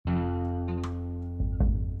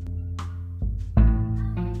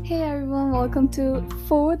Hey everyone, welcome to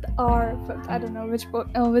fourth or fifth. I don't know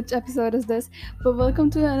which episode is this, but welcome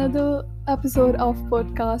to another episode of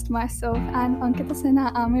podcast. Myself and Ankita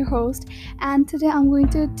Sinha, I'm your host, and today I'm going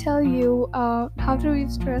to tell you how to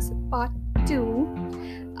relieve stress part 2.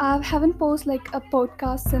 I haven't posted like a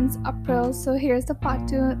podcast since April, so here's the part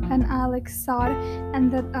 2, and I saw it,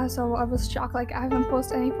 and then so I was shocked. Like I haven't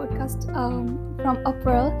posted any podcast from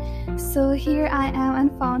April, so here I am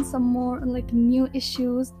and found some more like new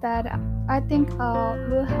issues that I think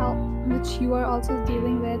will help, which you are also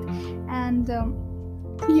dealing with, and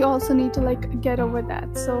you also need to get over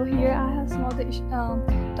that. So here I have some of the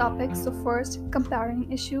topics. So first,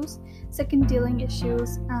 comparing issues. Second, dealing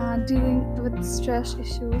issues, dealing with stress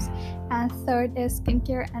issues, and third is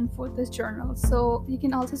skincare, and fourth is journal. So you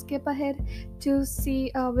can also skip ahead to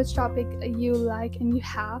see which topic you like and you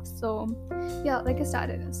have. So yeah, like I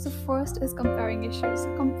started. So first is comparing issues.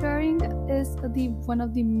 So comparing is the one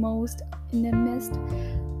of the most enemist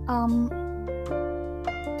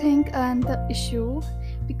thing and the issue,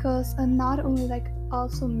 because not only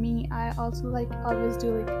also me, I also always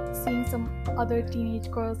do seeing some other teenage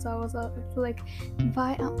girls. I was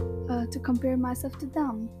why to compare myself to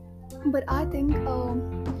them. But I think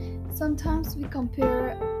sometimes we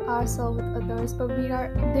compare ourselves with others, but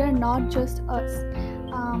they're not just us.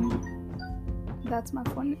 That's my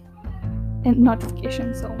phone and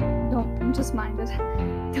notification, so don't just mind it.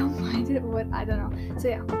 Don't mind it, what I don't know. So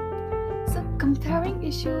yeah, so comparing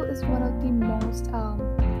issue is one of the most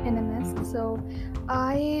enemies. So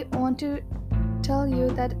I want to tell you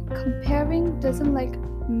that comparing doesn't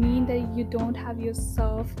mean that you don't have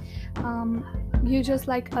yourself. You just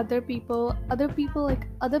like other people. Other people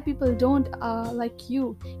don't like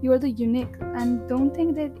you. You are the unique, and don't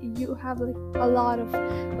think that you have a lot of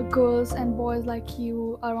girls and boys like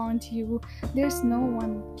you around you. There's no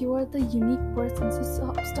one. You are the unique person.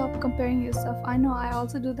 So stop comparing yourself. I know I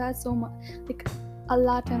also do that so much, a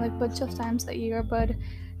lot, and bunch of times a year. But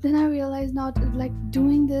then I realized not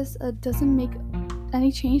doing this doesn't make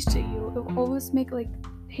any change to you. It always make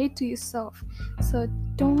hate to yourself. So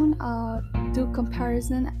don't do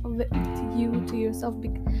comparison with you to yourself,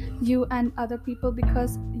 you and other people,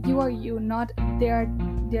 because you are you, not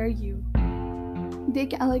they're you. They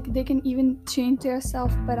can even change their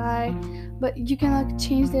self, but you can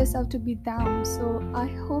change their self to be them. So I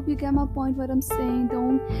hope you get my point, what I'm saying.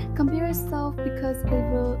 Don't compare yourself, because it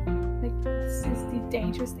will this is the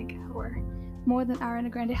dangerous thing ever, more than Ariana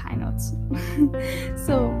Grande high notes.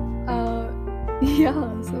 So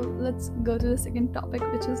yeah, so let's go to the second topic,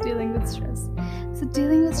 which is dealing with stress. So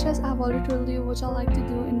dealing with stress, I've already told you what I like to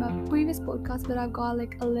do in my previous podcast, but I've got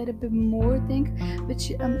a little bit more thing, which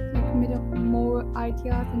made up more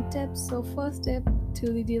ideas and tips. So first tip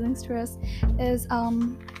to the dealing stress is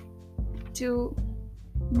to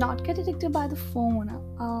not get addicted by the phone.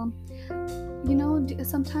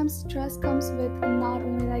 Sometimes stress comes with not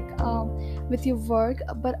only with your work,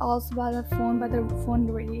 but also by the phone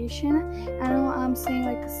radiation. I know I'm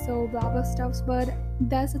saying so blah blah stuffs, but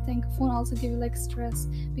that's the thing. Phone also give you stress,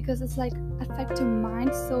 because it's affect your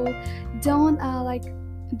mind. So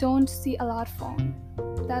don't see a lot of phone.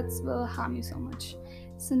 That will harm you so much.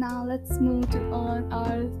 So now let's move on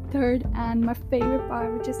our third and my favorite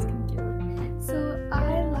part, which is skincare. So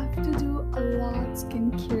I love to do a lot of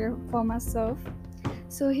skincare for myself.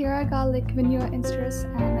 So here I got when you're in stress,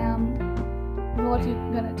 and what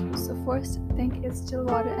you're gonna do. So first thing is still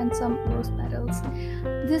water and some rose petals.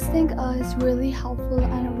 This thing is really helpful,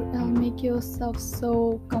 and it will make yourself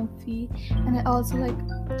so comfy. And it also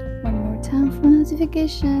one more time for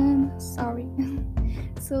notification, sorry.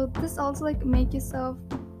 So this also make yourself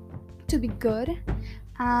to be good,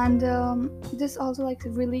 and this also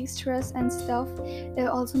release stress and stuff. It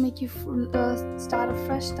also make you start a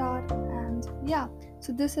fresh start, and yeah.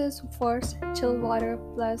 So this is first chill water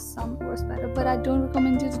plus some rose petal, but I don't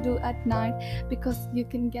recommend you to do at night, because you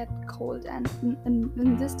can get cold, and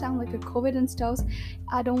in this time a COVID and stuff,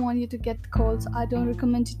 I don't want you to get cold. So I don't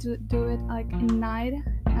recommend you to do it in night,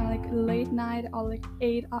 and late night, or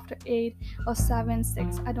 8 after 8 or 7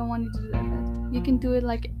 6. I don't want you to do that. You can do it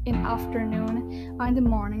in afternoon or in the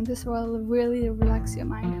morning. This will really relax your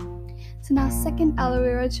mind. So now second, aloe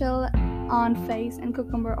vera gel on face and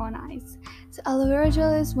cucumber on eyes. So aloe vera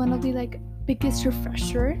gel is one of the biggest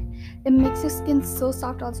refresher. It makes your skin so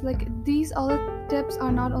soft. Also these all the tips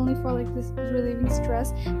are not only for this relieving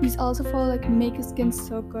stress, these also for make your skin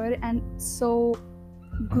so good and so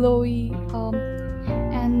glowy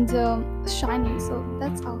and shiny. So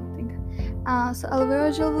that's all I think. So aloe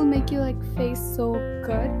vera gel will make your face so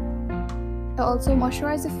good. also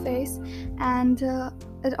moisturize the face, and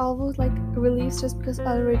it always like relieves just because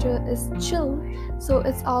aloe vera is chill, so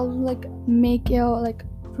it's all like make you like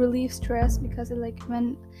relieve stress because it like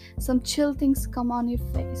when some chill things come on your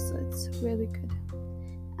face, so it's really good.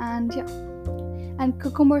 And yeah, and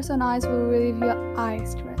cucumbers on ice will relieve your eye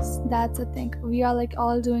stress. That's the thing. We are like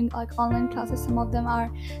all doing like online classes. Some of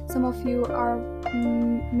you are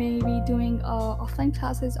maybe doing offline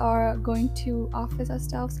classes or going to office or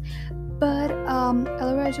stuff. But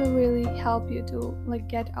aloe vera will really help you to like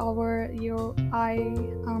get over your eye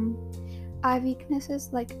weaknesses,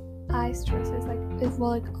 like eye stresses. Like it will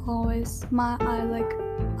like always my eye, like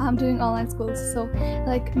I'm doing online schools, so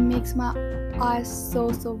like makes my eyes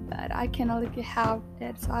so bad. I cannot like have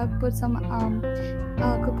it, so I put some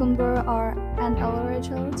cucumber or an aloe vera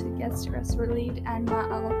gel to get stress relieved, and my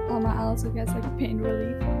eye also gets like pain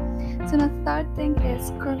relief. So the third thing is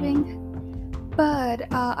scrubbing, but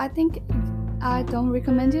I think I don't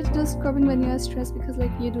recommend you to do scrubbing when you are stressed, because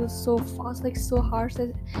like you do so fast, like so harsh,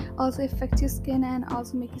 that also affects your skin and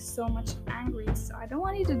also make you so much angry. So I don't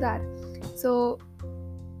want you to do that. So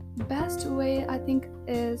best way I think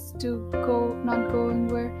is to not go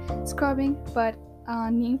anywhere scrubbing, but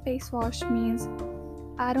neem face wash means,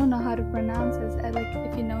 I don't know how to pronounce it. Like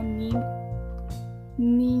if you know neem,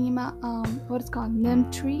 what it's called,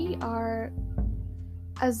 neem tree or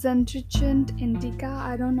Azanthochyne indica.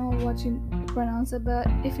 I don't know what you pronounce it, but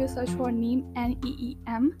if you search for neem,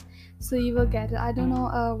 NEEM, so you will get it. I don't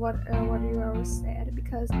know what you ever said,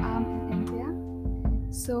 because I'm in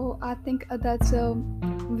India, so I think that's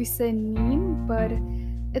we say neem, but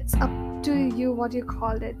it's up to you what you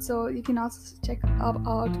called it. So you can also check out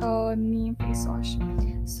neem face wash.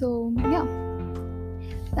 So yeah,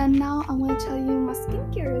 and now I'm gonna tell you my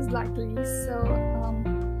skincare is likely. So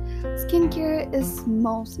skincare is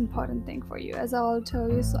most important thing for you, as I will tell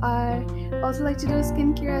you. So I also like to do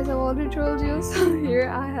skincare, as I've already told you. So here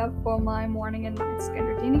I have for my morning and night skin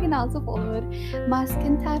routine. You can also follow it. My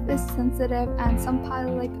skin type is sensitive and some part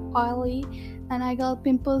like oily, and I got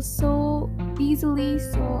pimples so easily,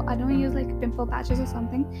 so I don't use like pimple patches or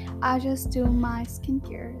something. I just do my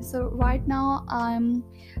skincare. So right now I'm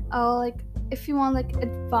like, if you want like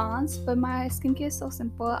advanced, but my skincare is so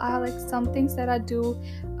simple. I have like some things that I do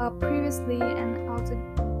previously and also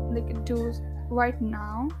like do right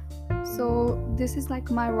now. So this is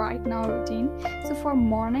like my right now routine. So for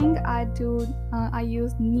morning I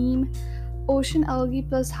use neem ocean algae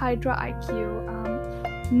plus hydra IQ,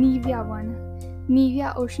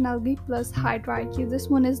 Nivea ocean algae plus hydra IQ. This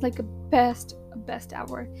one is like a best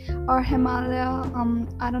ever. Or Himalaya,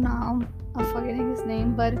 I don't know how I'm forgetting his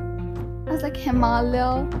name, but it's like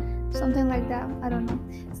Himalaya, something like that, I don't know.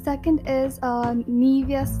 Second is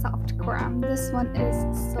Nivea soft cream. This one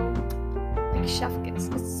is so like chef kiss.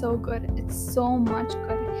 It's so good. It's so much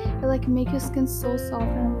good. It like make your skin so soft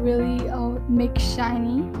and really make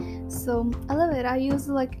shiny. So I love it. I use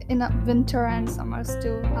it like in winter and summers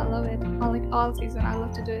too. I love it. Or like all season. I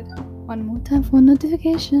love to do it. One more time for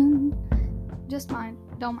notification. Just mine.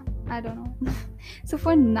 Don't mind. I don't know. So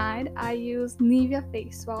for night, I use Nivea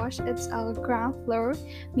face wash. It's a gram flour,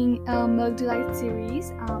 meaning Milk Delight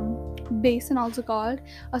series, basin also called.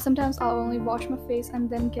 Or sometimes I'll only wash my face and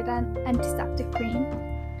then get an antiseptic cream.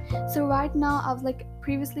 So right now,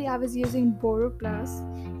 previously I was using Boro Plus,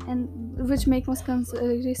 and which make my skin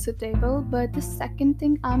really suitable. But the second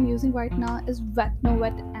thing I'm using right now is Wet No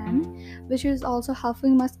Wet N, which is also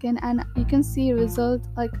helping my skin, and you can see result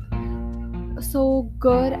like so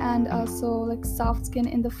good and also like soft skin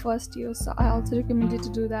in the first use. So I also recommend you to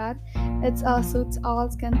do that. It suits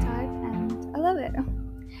all skin type and I love it.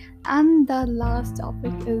 And the last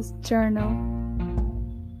topic is journal.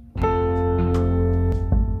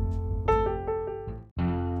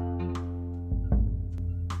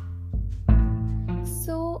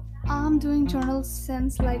 So I'm doing journals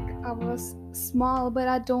since like I was small, but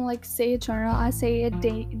I don't like say journal, I say a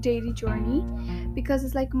daily journey, because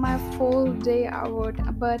it's like my full day I wrote.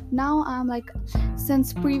 But now I'm like,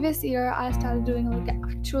 since previous year I started doing like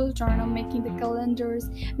actual journal, making the calendars,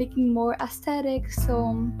 making more aesthetic.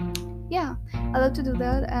 So yeah, I love to do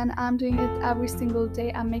that, and I'm doing it every single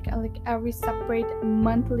day. I make like every separate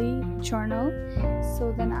monthly journal.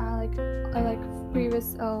 So then I like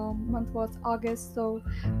previous month was August, so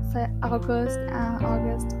August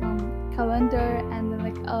calendar, and then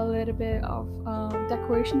like a little bit of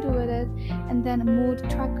decoration to it, and then a mood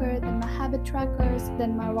tracker, then my habit trackers,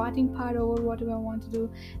 then my writing part over what do I want to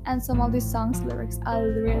do, and some of these songs lyrics. I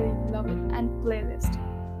really love it, and playlist.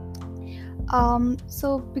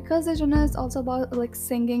 So because the genre is also about like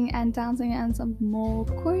singing and dancing and some more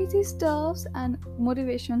crazy stuffs and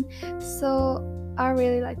motivation, so I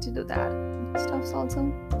really like to do that stuffs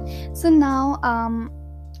also. So now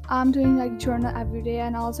I'm doing like journal every day,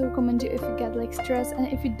 and I also recommend you, if you get like stressed and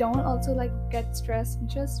if you don't also like get stressed,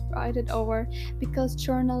 just write it over, because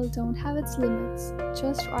journal don't have its limits.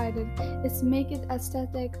 Just write it. It's make it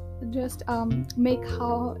aesthetic. Just make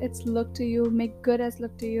how it's look to you, make good as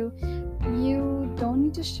look to you. You don't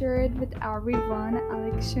need to share it with everyone. I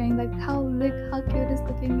like showing like how look how cute it's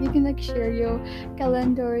looking. You can like share your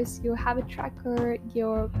calendars, your habit tracker,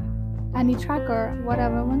 your any tracker,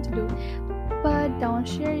 whatever you want to do, but don't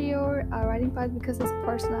share your writing part because it's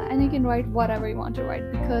personal, and you can write whatever you want to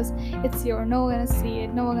write because it's your, no one gonna see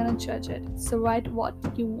it, no one gonna judge it. So write what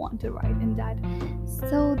you want to write in that.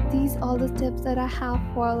 So these all the tips that I have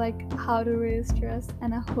for like how to reduce stress,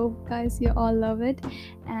 and I hope guys you all love it.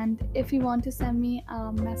 And if you want to send me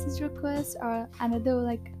a message request or another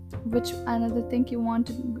like which another thing you want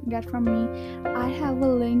to get from me, I have a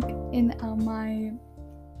link in my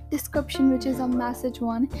description, which is a message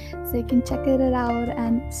one, so you can check it out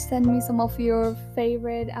and send me some of your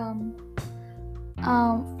favorite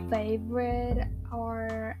favorite,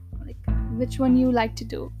 or like which one you like to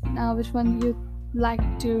do, which one you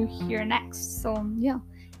like to hear next. So yeah,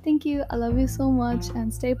 thank you, I love you so much,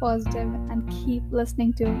 and stay positive and keep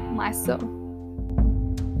listening to my soul.